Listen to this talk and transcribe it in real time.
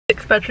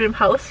6-bedroom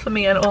house for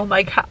me and all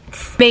my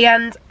cats. Me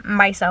and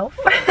myself.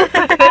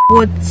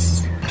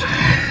 Woods.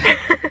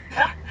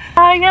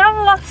 I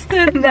am lost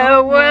in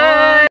the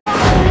woods.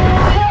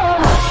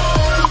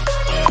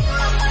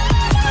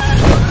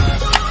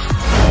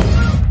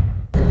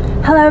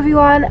 Hello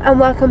everyone and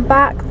welcome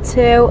back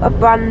to a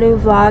brand new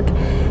vlog.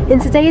 In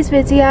today's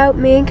video,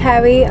 me and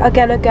Kerry are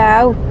gonna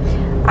go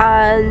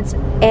and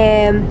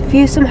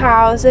view some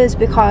houses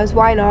because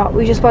why not?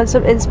 We just want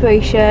some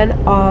inspiration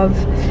of,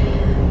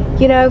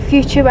 you know,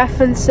 future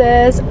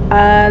references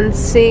and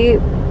see,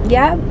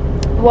 yeah,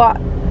 what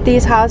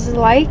these houses are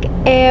like.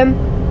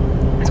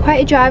 It's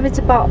quite a drive, it's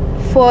about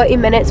 40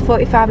 minutes,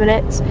 45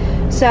 minutes.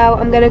 So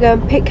I'm gonna go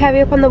and pick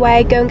Kerry up on the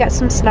way, go and get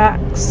some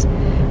snacks,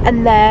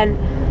 and then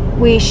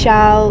we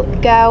shall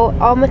go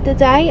on with the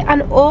day.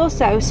 And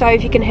also, sorry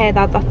if you can hear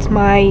that, that's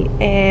my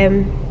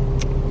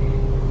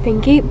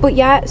thingy, but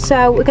yeah,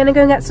 so we're gonna go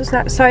and get some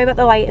snacks. Sorry about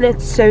the lighting,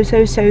 it's so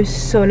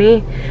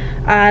sunny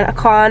and I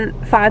can't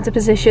find a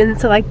position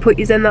to like put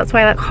these in. That's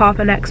why like half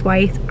my neck's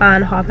white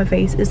and half my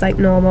face is like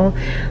normal.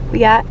 But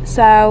yeah,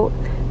 so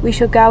we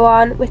shall go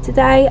on with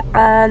today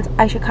and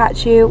I shall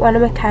catch you when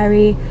I'm with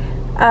Kerry.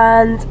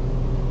 And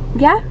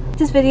yeah,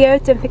 this video,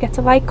 don't forget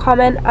to like,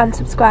 comment and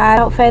subscribe.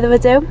 Without further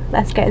ado,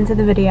 let's get into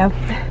the video.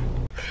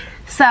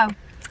 So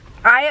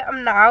I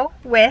am now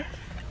with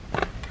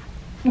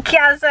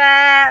Kaza.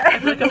 I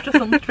feel like I've just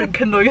done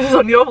drinking noises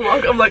on your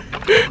vlog. I'm like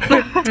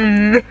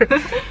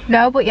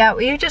No, but yeah,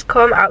 we've just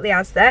come out the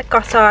Asda,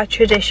 got our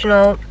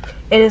traditional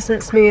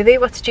innocent smoothie.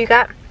 What did you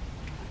get?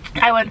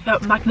 I went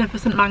for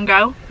magnificent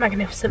mango.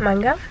 Magnificent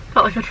mango.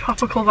 Felt like a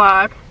tropical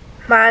vibe.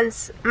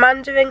 Mine's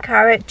mandarin,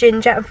 carrot,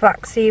 ginger and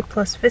flaxseed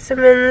plus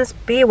vitamins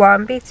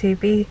B1, B2,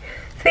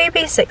 B3,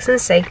 B6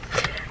 and C.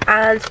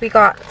 And we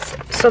got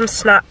some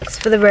snacks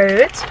for the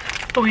road.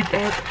 Oh, we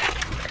did.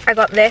 I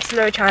got this, I've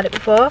never tried it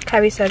before.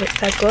 Kerry said it's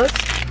so good.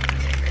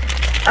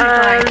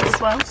 And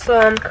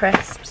some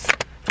crisps.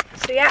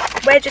 So yeah,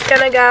 we're just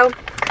gonna go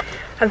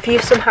and view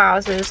some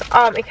houses,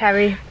 aren't we,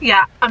 Kerry?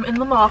 Yeah, I'm in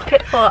the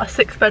market for a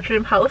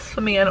 6-bedroom house for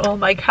me and all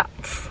my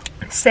cats.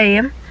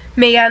 Same.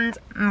 Me and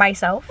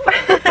myself.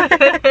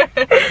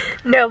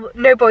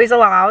 No boys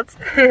allowed.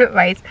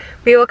 Right,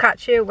 we will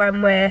catch you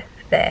when we're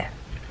there.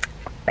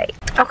 Right.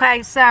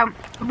 Okay, so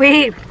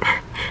we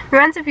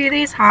went to view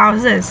these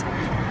houses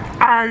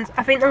and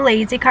I think the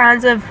lady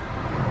kind of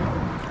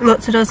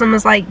looked at us and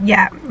was like,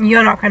 yeah,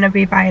 you're not going to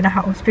be buying a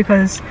house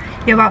because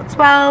you're about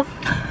 12,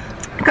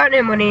 got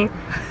no money.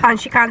 And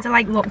she kind of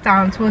like looked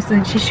down to us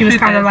and she was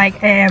kind of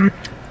like, yeah.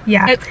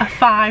 It's a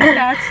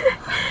 5-bed.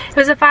 It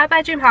was a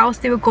 5-bedroom house.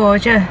 They were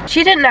gorgeous.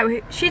 She didn't know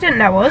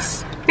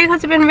us. We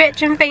could have been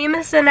rich and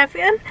famous and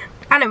everything.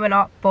 I know we're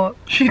not, but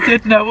she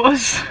did know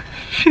us.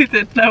 She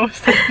did know us,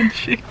 didn't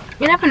she?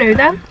 You never know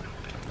then.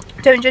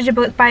 Don't judge a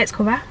book by its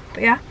cover.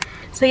 But yeah.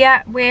 So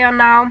yeah, we are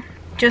now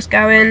just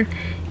going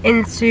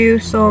into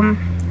some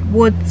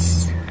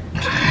woods.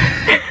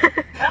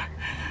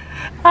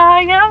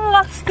 I am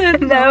lost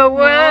in the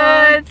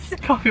woods.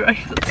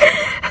 Copyrighted.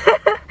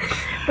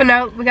 But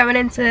no, we're going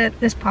into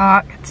this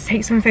park to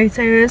take some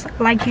photos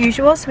like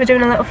usual. So we're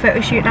doing a little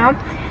photo shoot now.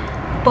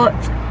 But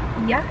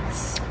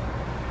yes,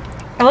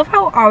 I love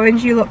how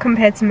orange you look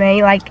compared to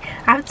me. Like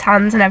I have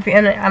tans and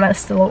everything and I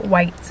still look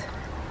white.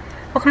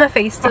 Look at my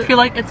face. I feel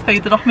like it's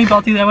faded off my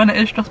body though when it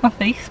is just my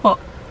face, but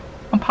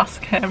I'm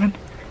past caring.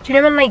 Do you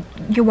know when like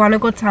you want a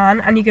good tan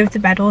and you go to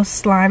bed all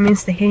slimy and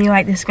sticky and you're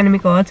like, this is going to be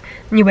good,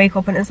 and you wake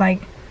up and it's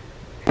like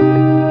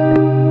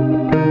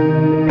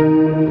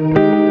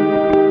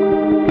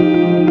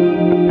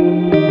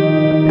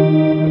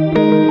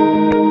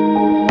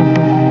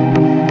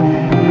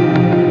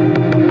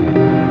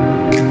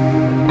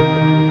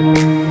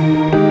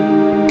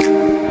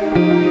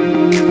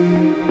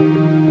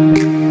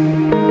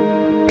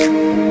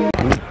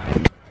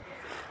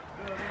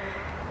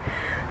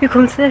we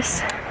come to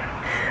this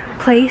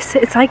place.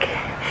 It's like,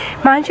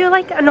 mind you,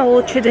 like an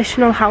old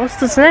traditional house,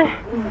 doesn't it?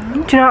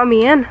 Mm-hmm. Do you know what I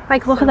mean?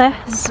 Like, look at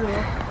this.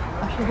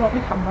 I should want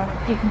my camera.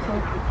 You can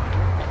talk.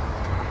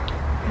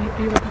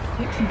 Maybe we'll have to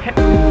take some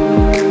pictures.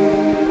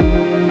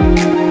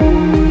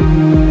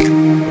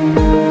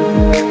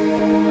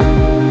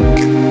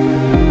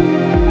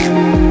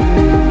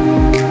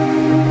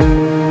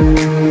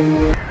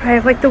 I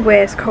have like the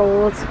worst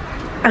cold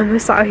and we're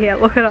sat here,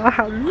 look at our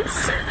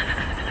hands.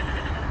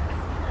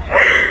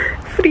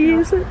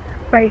 Freezing.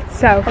 Right,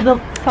 so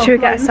should we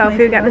get a selfie?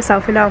 We're getting a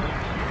selfie now.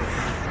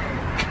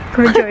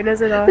 Come and join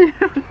us at all. You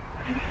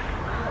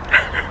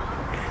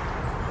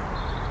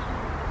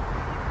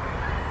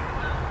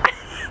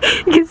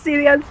can see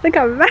the answer to the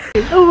camera.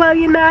 Oh well,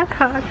 you're not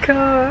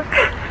hardcore.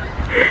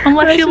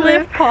 Unless you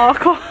live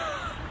parkour.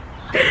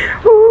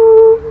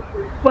 Ooh,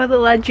 we're the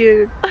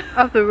legend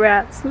of the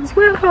rats.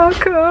 We're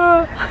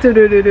hardcore.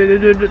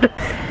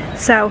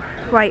 So,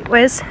 right,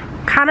 where's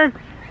Canon?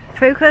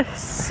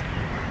 Focus.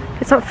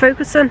 It's not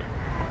focusing.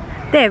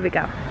 There we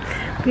go.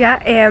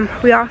 Yeah,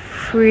 we are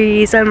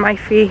freezing. My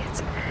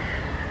feet,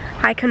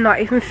 I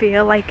cannot even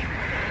feel, like,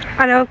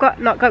 I know I've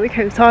not got my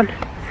coat on,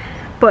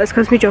 but it's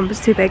because my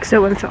jumper's too big so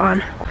it won't fit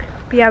on.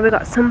 But yeah, we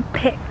got some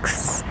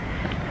pics.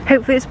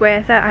 Hopefully it's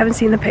worth it. I haven't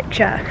seen the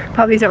picture.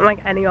 Probably don't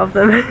like any of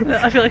them.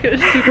 I feel like it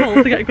was too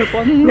cold to get good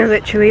ones. No,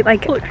 literally,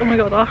 like... Look, oh my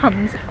god, our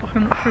hands are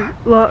fucking fruit.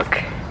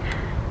 Look.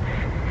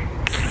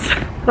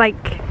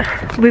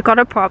 Like, we've got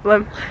a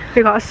problem.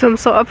 We've got some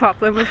sort of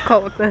problem with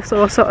coldness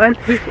or something.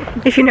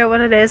 If you know what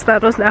it is,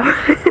 let us know.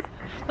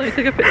 Let me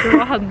take a picture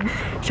of our hands.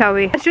 Shall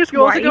we? It's just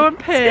yours white. Are going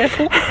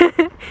purple.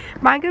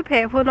 Mine go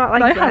purple, not like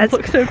my red. hands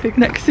look so big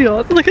next to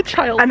yours, like a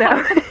child. I know.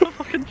 A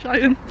fucking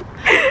giant.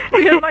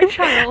 You're my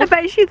child. I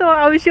bet she thought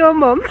I was your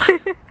mum.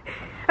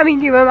 I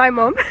mean, you were my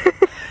mum.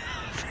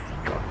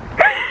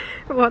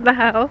 What the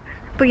hell?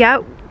 But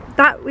yeah,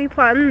 that we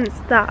planned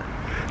that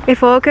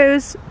if all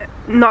goes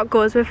not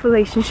good with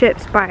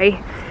relationships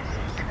by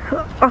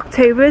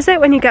October, is it,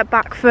 when you get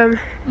back from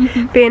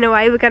being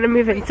away, we're going to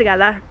move in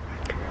together.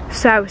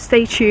 So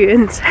stay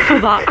tuned for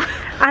that.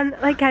 And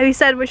like Harry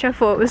said, which I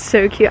thought was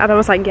so cute, and I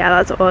was like, yeah,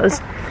 that's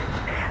us.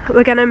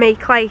 We're gonna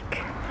make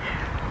like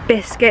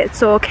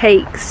biscuits or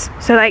cakes,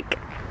 so like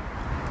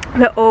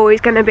they're always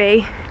gonna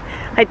be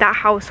like that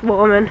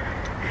housewarming.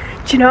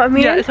 Do you know what I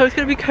mean? Yeah, it's always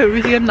gonna be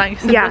cozy and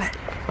nice. And yeah, just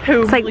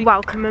homely. It's like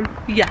welcoming.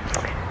 Yes.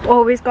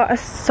 Always got a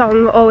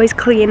song, always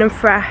clean and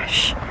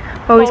fresh.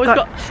 Always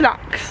got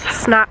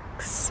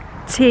snacks,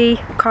 tea,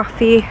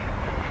 coffee.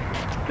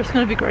 It's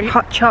gonna be great.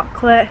 Hot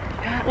chocolate.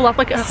 Yeah, we'll have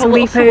like a whole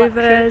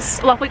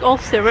sleepovers. We'll have like all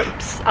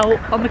syrups out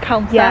on the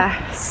counter.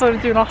 Yes. So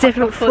we're doing our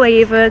different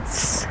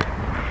flavours.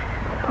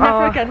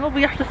 Never again will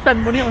we have to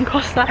spend money on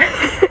Costa.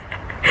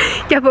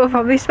 Yeah, but we'll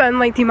probably spend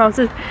like the amount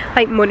of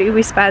like money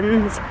we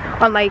spend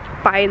on like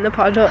buying the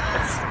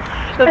products.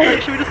 So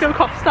like, should we just go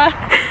Costa?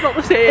 It's not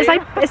the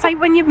same. It's like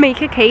when you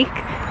make a cake,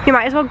 you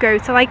might as well go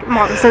to like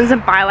Morrison's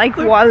and buy like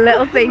one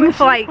little thing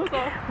for like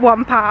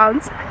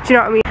 £1. Do you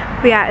know what I mean?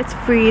 But yeah, it's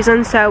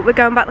freezing, so we're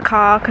going back to the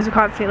car because we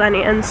can't feel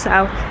anything,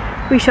 so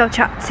we shall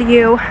chat to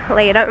you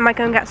later. We might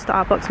go and get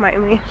Starbucks,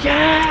 mightn't we?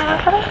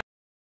 Yeah!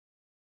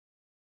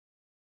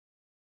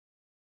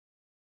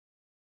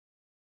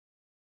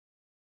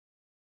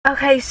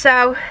 Okay,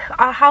 so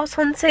our house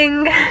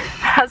hunting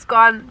has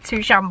gone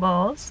to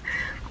shambles,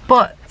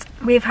 but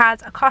we've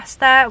had a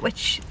Costa,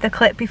 which the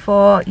clip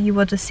before you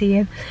would have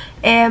seen.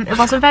 It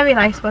wasn't very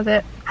nice, was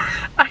it?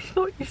 I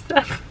thought you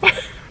said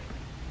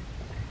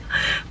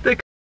the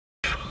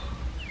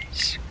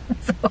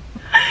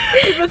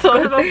we've been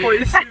talking about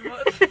boys too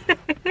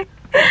much.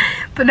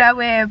 But no,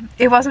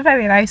 it wasn't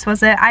very nice,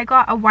 was it? I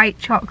got a white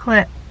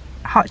chocolate,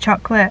 hot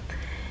chocolate.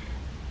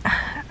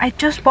 It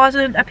just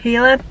wasn't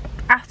appealing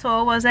at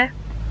all, was it?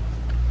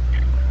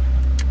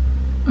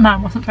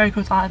 Mine wasn't very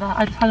good either.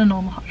 I just had a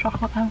normal hot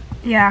chocolate though.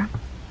 Yeah.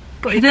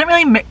 But you didn't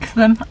really mix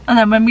them, and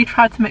then when we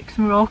tried to mix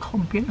them, we were all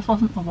clumpy. It just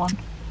wasn't the one.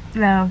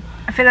 No,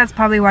 I think that's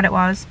probably what it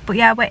was. But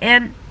yeah, we're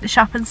in the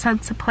shopping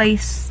centre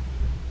place,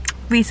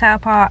 retail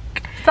park.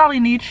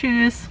 Sally needs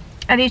shoes.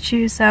 I need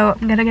shoes, so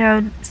I'm gonna go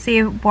and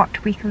see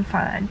what we can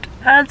find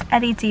and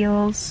any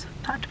deals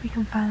that we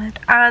can find.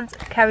 And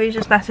Kerry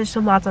just messaged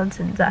some lads on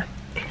Tinder.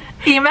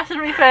 You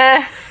messaged me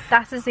first.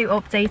 That is the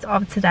update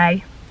of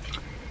today.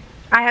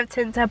 I have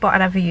Tinder, but I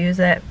never use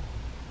it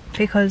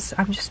because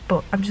I'm just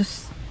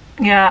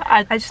yeah,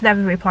 I just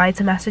never reply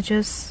to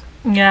messages.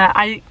 Yeah,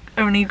 I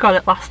only got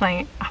it last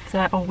night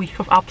after a week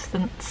of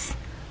absence.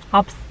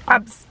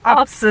 Absence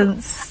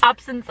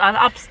and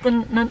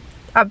abstinent.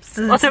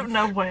 Absence. I don't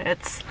know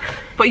words,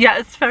 but yeah,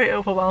 it's very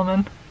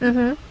overwhelming.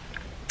 I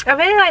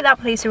really like that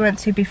place we went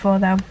to before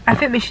though. I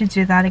think we should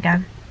do that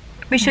again.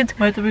 We should.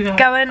 Where did we go?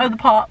 Go in, oh, the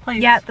park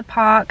place. Yeah, the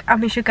park, and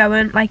we should go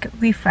and like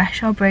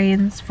refresh our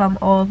brains from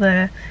all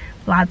the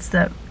lads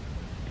that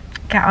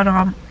get on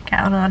our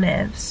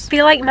nerves. I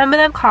feel like, remember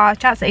them car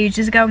chats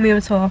ages ago when we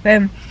were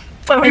talking?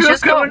 It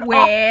just got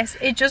worse.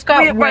 It just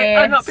got worse. Wait,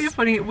 I'm not being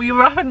funny. We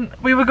were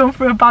going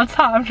through a bad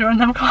time during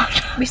them car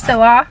chats. We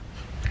still are.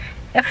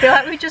 I feel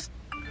like we just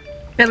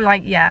been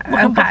like, yeah,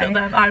 Looking back okay. at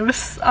them, I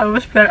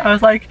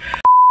was like,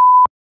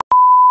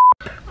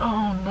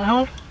 oh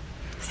no.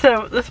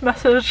 So this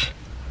message,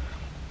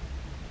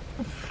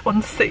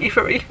 one city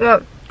for me.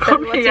 Look,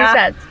 come what here. He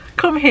said.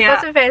 Come here.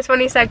 What's the first one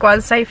he said? Go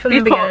on, say from the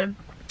beginning.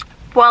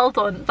 Well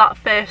done. That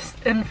first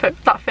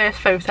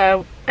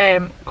photo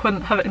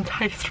couldn't have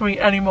enticed me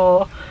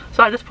anymore.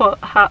 So I just put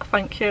heart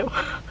thank you,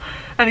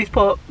 and he's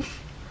put,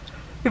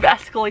 we've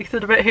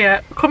escalated a bit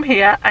here. Come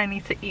here. I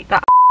need to eat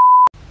that.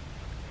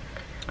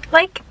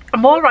 Like,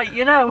 I'm alright,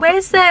 you know.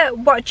 Where's the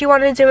what do you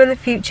want to do in the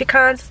future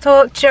kind of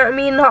talk? Do you know what I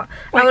mean? Not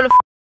like, I want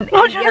to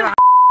eat your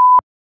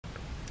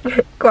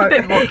Go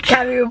on,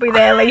 Kerry will be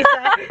there later.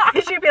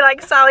 She'll be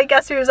like, Sally,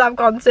 guess who's I've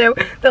gone to?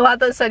 The lad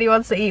that said he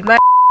wants to eat my.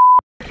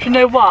 Do you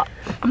know what?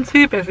 I'm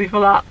too busy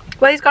for that.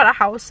 Well, he's got a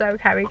house, so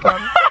Kerry, go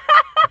on.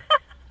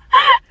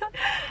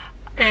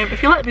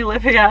 If you let me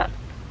live here,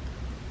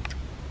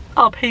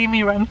 I'll pay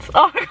me rent.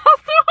 Oh my god,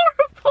 so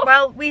horrible.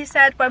 Well, we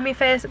said when we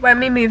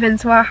move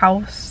into our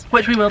house,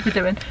 which we will be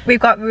doing, we've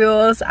got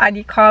rules and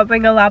you can't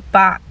bring a lad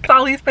back.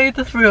 Sally's made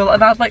this rule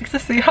and I'd like to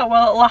see how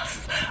well it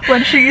lasts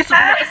when she's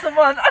met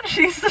someone and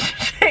she's such a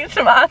change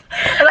man.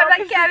 And I'm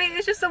like, Gary,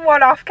 it's just a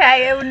one-off,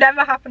 okay? It will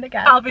never happen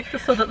again. I'll be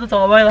stood at the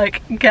doorway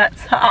like, get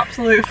to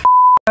absolute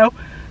no.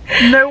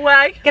 No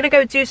way. Gonna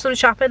go do some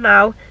shopping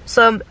now,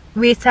 some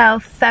retail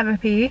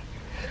therapy,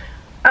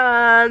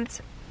 and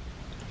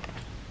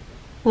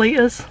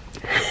laters.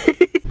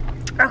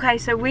 Okay,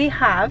 so we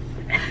have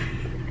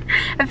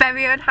a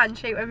very own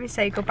handshake when we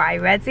say goodbye.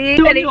 Ready?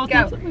 Do Ready, go.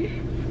 That's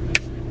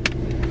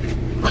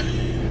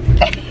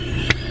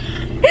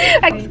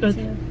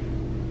good.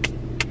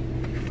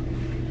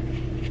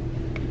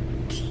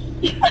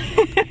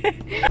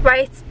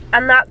 Right,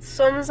 and that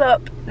sums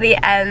up the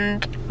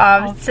end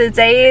of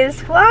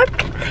today's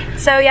vlog.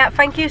 So yeah,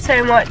 thank you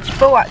so much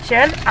for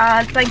watching,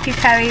 and thank you,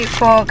 Kerry,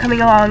 for coming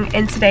along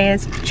in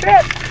today's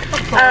trip.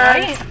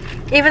 Right.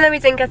 Even though we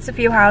didn't get to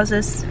view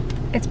houses,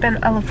 it's been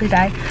a lovely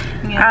day.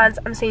 Yeah. And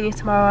I'm seeing you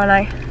tomorrow, aren't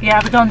I? Yeah,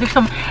 we're gonna do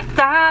some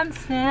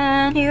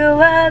dancing. You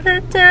are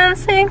the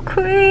dancing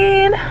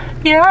queen,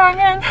 Young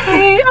and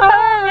free,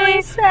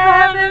 only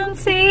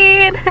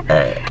 17.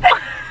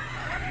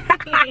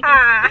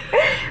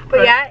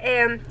 But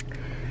yeah,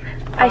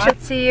 I shall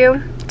see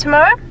you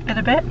tomorrow. In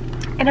a bit.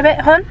 In a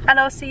bit, hun. And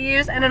I'll see you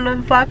in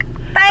another vlog.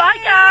 Bye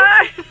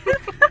guys!